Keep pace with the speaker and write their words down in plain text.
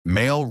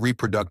Male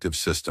reproductive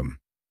system.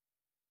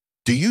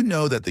 Do you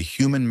know that the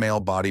human male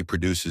body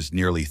produces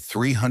nearly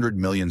 300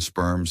 million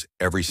sperms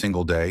every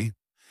single day?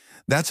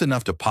 That's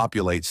enough to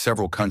populate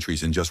several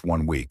countries in just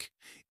 1 week.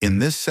 In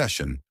this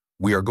session,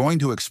 we are going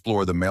to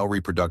explore the male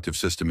reproductive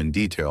system in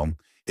detail,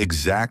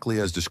 exactly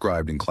as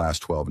described in Class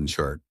 12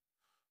 NCERT.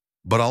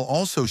 But I'll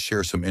also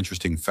share some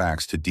interesting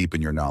facts to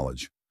deepen your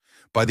knowledge.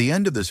 By the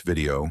end of this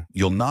video,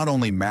 you'll not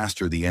only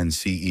master the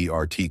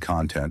NCERT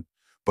content,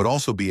 but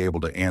also be able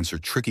to answer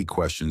tricky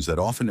questions that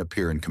often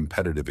appear in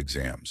competitive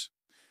exams.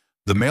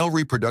 The male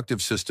reproductive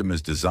system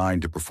is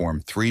designed to perform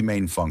 3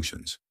 main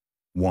functions.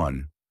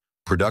 1.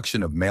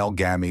 Production of male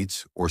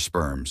gametes or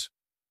sperms.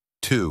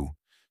 2.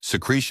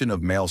 Secretion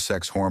of male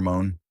sex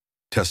hormone,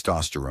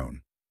 testosterone.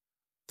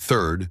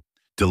 3.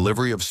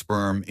 Delivery of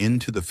sperm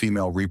into the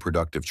female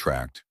reproductive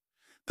tract.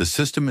 The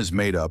system is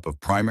made up of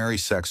primary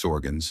sex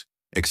organs,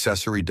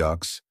 accessory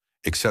ducts,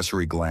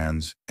 accessory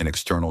glands, and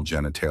external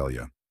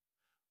genitalia.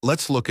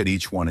 Let's look at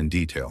each one in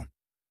detail.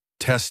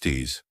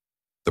 Testes,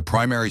 the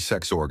primary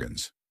sex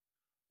organs.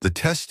 The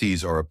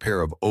testes are a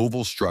pair of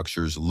oval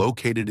structures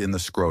located in the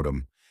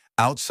scrotum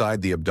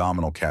outside the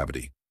abdominal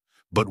cavity.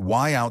 But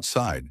why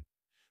outside?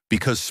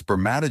 Because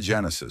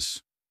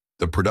spermatogenesis,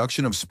 the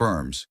production of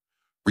sperms,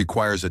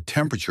 requires a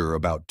temperature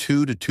about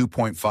 2 to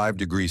 2.5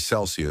 degrees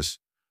Celsius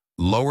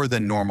lower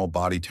than normal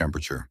body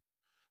temperature.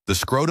 The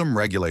scrotum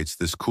regulates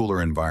this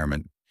cooler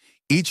environment.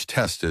 Each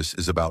testis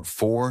is about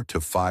 4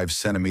 to 5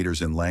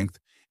 centimeters in length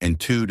and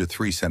 2 to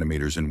 3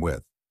 centimeters in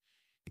width.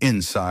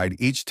 Inside,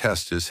 each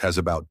testis has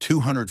about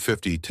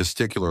 250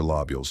 testicular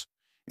lobules,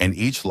 and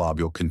each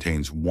lobule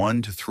contains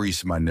 1 to 3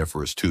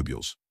 seminiferous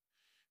tubules.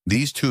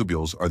 These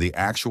tubules are the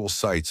actual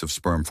sites of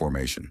sperm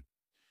formation.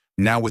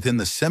 Now, within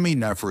the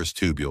seminiferous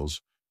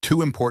tubules,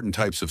 2 important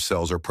types of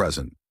cells are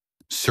present.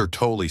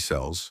 Sertoli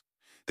cells.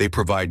 They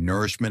provide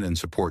nourishment and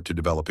support to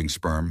developing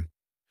sperm.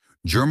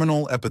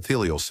 Germinal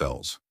epithelial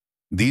cells.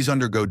 These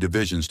undergo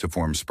divisions to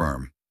form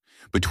sperm.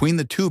 Between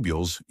the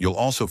tubules, you'll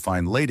also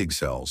find Leydig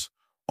cells,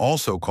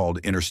 also called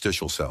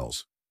interstitial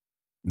cells.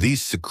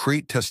 These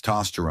secrete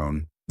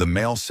testosterone, the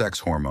male sex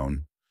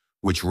hormone,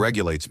 which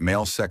regulates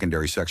male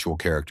secondary sexual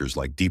characters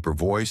like deeper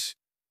voice,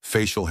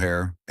 facial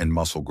hair, and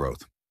muscle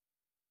growth.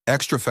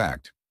 Extra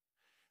fact: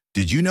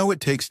 did you know it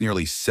takes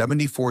nearly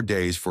 74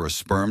 days for a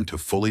sperm to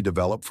fully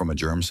develop from a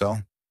germ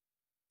cell?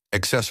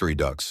 Accessory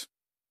ducts.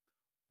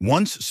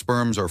 Once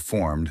sperms are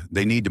formed,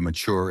 they need to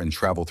mature and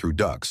travel through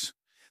ducts.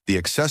 The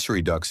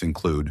accessory ducts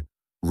include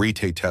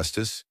rete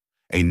testis,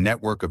 a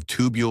network of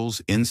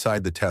tubules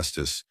inside the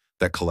testis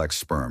that collects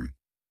sperm.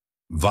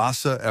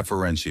 Vasa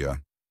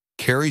efferentia,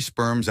 carry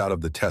sperms out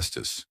of the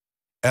testis.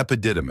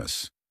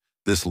 Epididymis,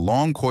 this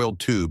long coiled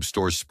tube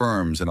stores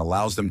sperms and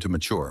allows them to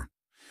mature.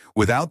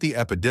 Without the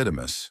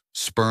epididymis,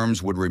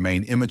 sperms would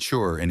remain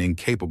immature and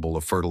incapable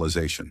of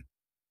fertilization.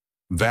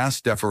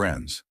 Vas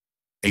deferens,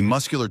 a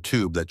muscular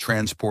tube that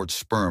transports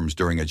sperms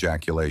during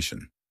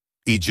ejaculation.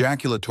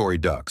 Ejaculatory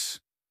ducts.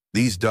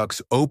 These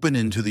ducts open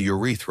into the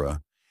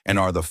urethra and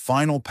are the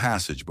final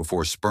passage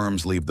before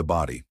sperms leave the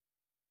body.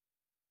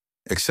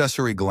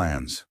 Accessory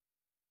glands.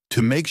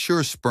 To make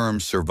sure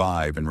sperms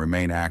survive and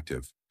remain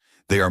active,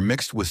 they are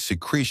mixed with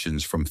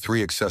secretions from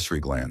 3 accessory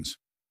glands.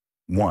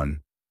 1.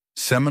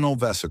 Seminal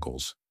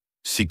vesicles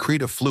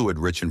secrete a fluid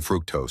rich in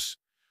fructose,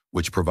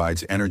 which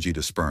provides energy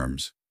to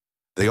sperms.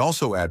 They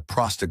also add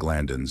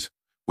prostaglandins,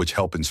 which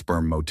help in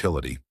sperm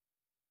motility.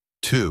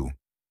 2.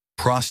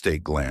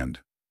 Prostate gland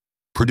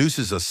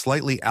produces a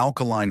slightly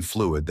alkaline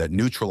fluid that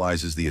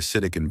neutralizes the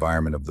acidic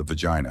environment of the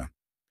vagina,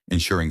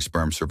 ensuring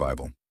sperm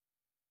survival.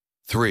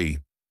 3.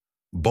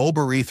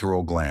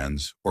 Bulbourethral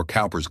glands, or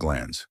Cowper's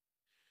glands,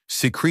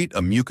 secrete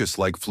a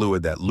mucus-like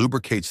fluid that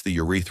lubricates the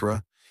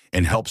urethra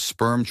and helps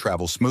sperm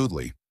travel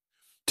smoothly.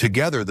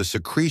 Together, the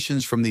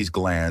secretions from these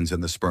glands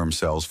and the sperm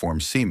cells form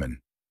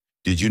semen.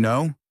 Did you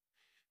know?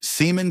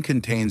 Semen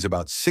contains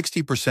about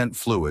 60%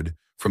 fluid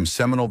from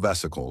seminal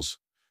vesicles,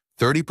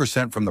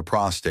 30% from the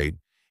prostate,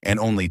 and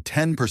only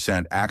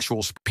 10%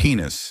 actual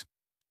penis.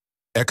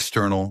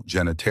 External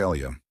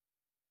genitalia.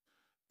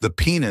 The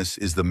penis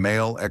is the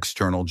male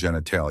external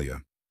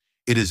genitalia.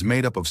 It is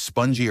made up of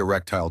spongy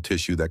erectile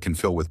tissue that can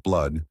fill with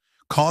blood,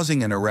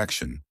 causing an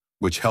erection,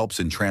 which helps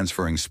in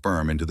transferring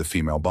sperm into the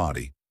female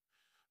body.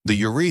 The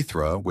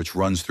urethra, which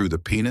runs through the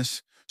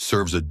penis,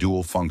 serves a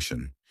dual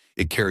function.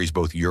 It carries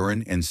both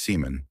urine and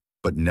semen,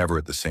 but never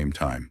at the same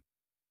time.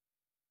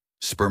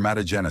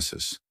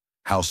 Spermatogenesis,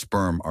 how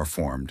sperm are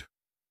formed.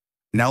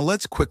 Now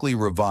let's quickly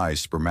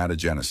revise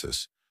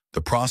spermatogenesis,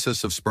 the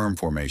process of sperm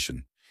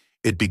formation.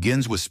 It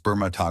begins with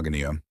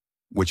spermatogonia,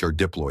 which are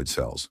diploid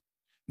cells.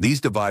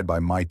 These divide by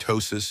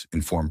mitosis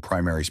and form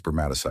primary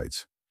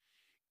spermatocytes.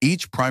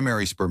 Each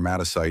primary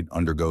spermatocyte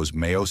undergoes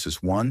meiosis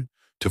I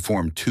to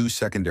form 2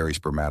 secondary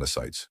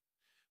spermatocytes.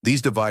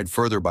 These divide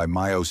further by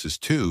meiosis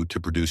II to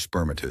produce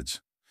spermatids.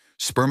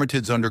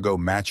 Spermatids undergo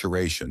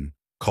maturation,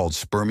 called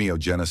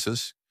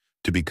spermiogenesis,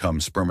 to become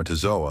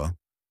spermatozoa,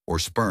 or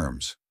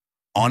sperms.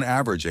 On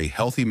average, a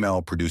healthy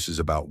male produces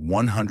about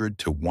 100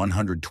 to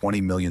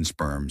 120 million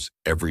sperms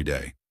every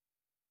day.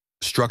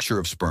 Structure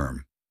of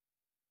sperm.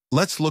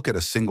 Let's look at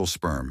a single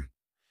sperm.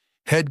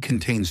 Head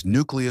contains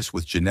nucleus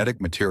with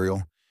genetic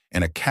material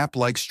and a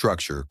cap-like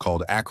structure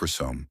called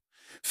acrosome,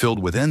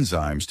 filled with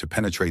enzymes to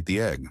penetrate the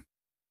egg.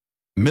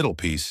 Middle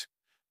piece,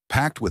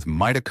 packed with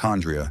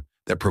mitochondria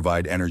that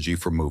provide energy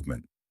for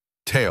movement.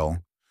 Tail,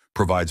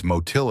 provides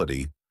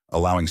motility,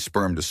 allowing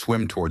sperm to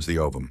swim towards the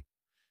ovum.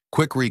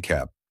 Quick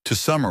recap. To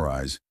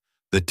summarize,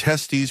 the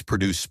testes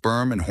produce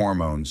sperm and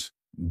hormones,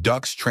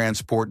 ducts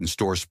transport and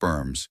store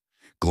sperms,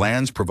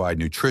 glands provide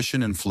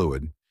nutrition and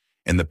fluid,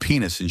 and the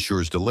penis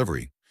ensures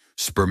delivery.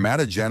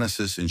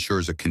 Spermatogenesis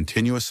ensures a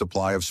continuous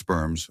supply of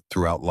sperms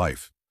throughout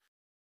life.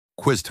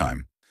 Quiz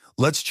time.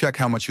 Let's check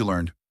how much you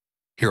learned.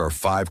 Here are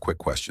 5 quick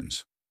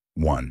questions.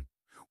 1.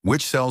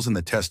 Which cells in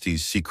the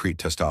testes secrete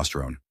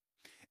testosterone?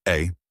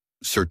 A.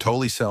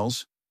 Sertoli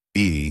cells.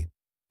 B.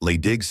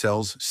 Leydig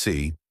cells.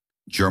 C.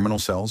 Germinal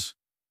cells.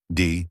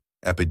 D.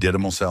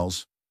 Epididymal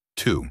cells.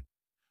 2.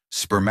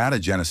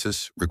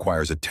 Spermatogenesis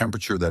requires a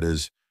temperature that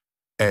is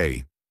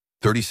A.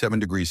 37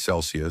 degrees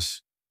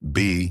Celsius.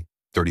 B.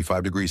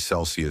 35 degrees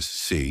Celsius.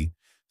 C.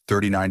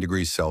 39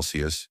 degrees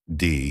Celsius.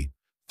 D.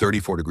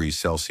 34 degrees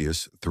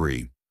Celsius.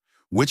 3.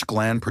 Which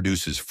gland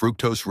produces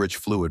fructose-rich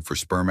fluid for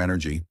sperm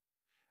energy?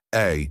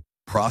 A.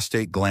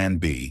 Prostate gland.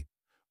 B.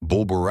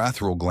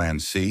 Bulbourethral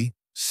gland. C.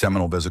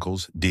 Seminal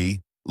vesicles.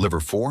 D. Liver.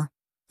 4.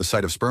 The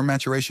site of sperm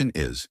maturation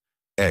is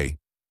A.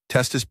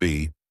 Testis.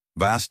 B.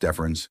 Vas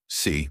deferens.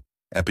 C.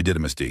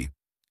 Epididymis. D.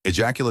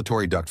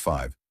 Ejaculatory duct.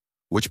 5.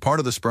 Which part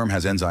of the sperm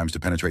has enzymes to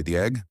penetrate the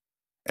egg?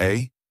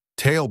 A.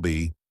 Tail.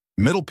 B.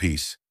 Middle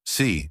piece.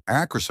 C.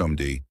 Acrosome.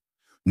 D.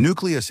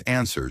 Nucleus.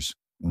 Answers: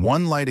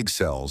 1 Leydig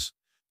cells,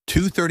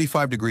 2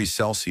 35 degrees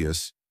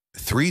Celsius,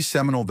 3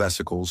 seminal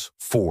vesicles,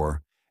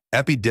 4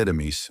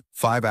 epididymis,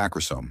 5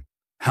 acrosome.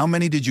 How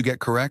many did you get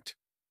correct?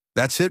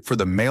 That's it for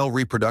the male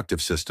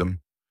reproductive system.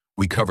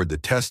 We covered the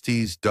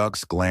testes,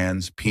 ducts,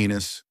 glands,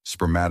 penis,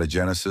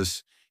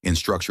 spermatogenesis, and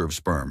structure of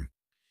sperm.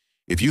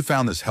 If you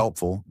found this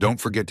helpful, don't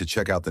forget to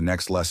check out the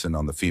next lesson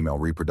on the female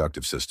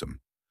reproductive system.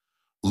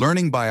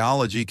 Learning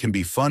biology can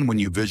be fun when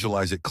you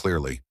visualize it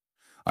clearly.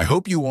 I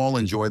hope you all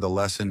enjoy the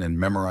lesson and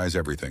memorize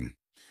everything.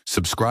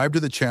 Subscribe to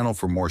the channel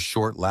for more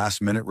short,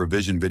 last-minute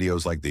revision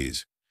videos like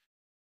these.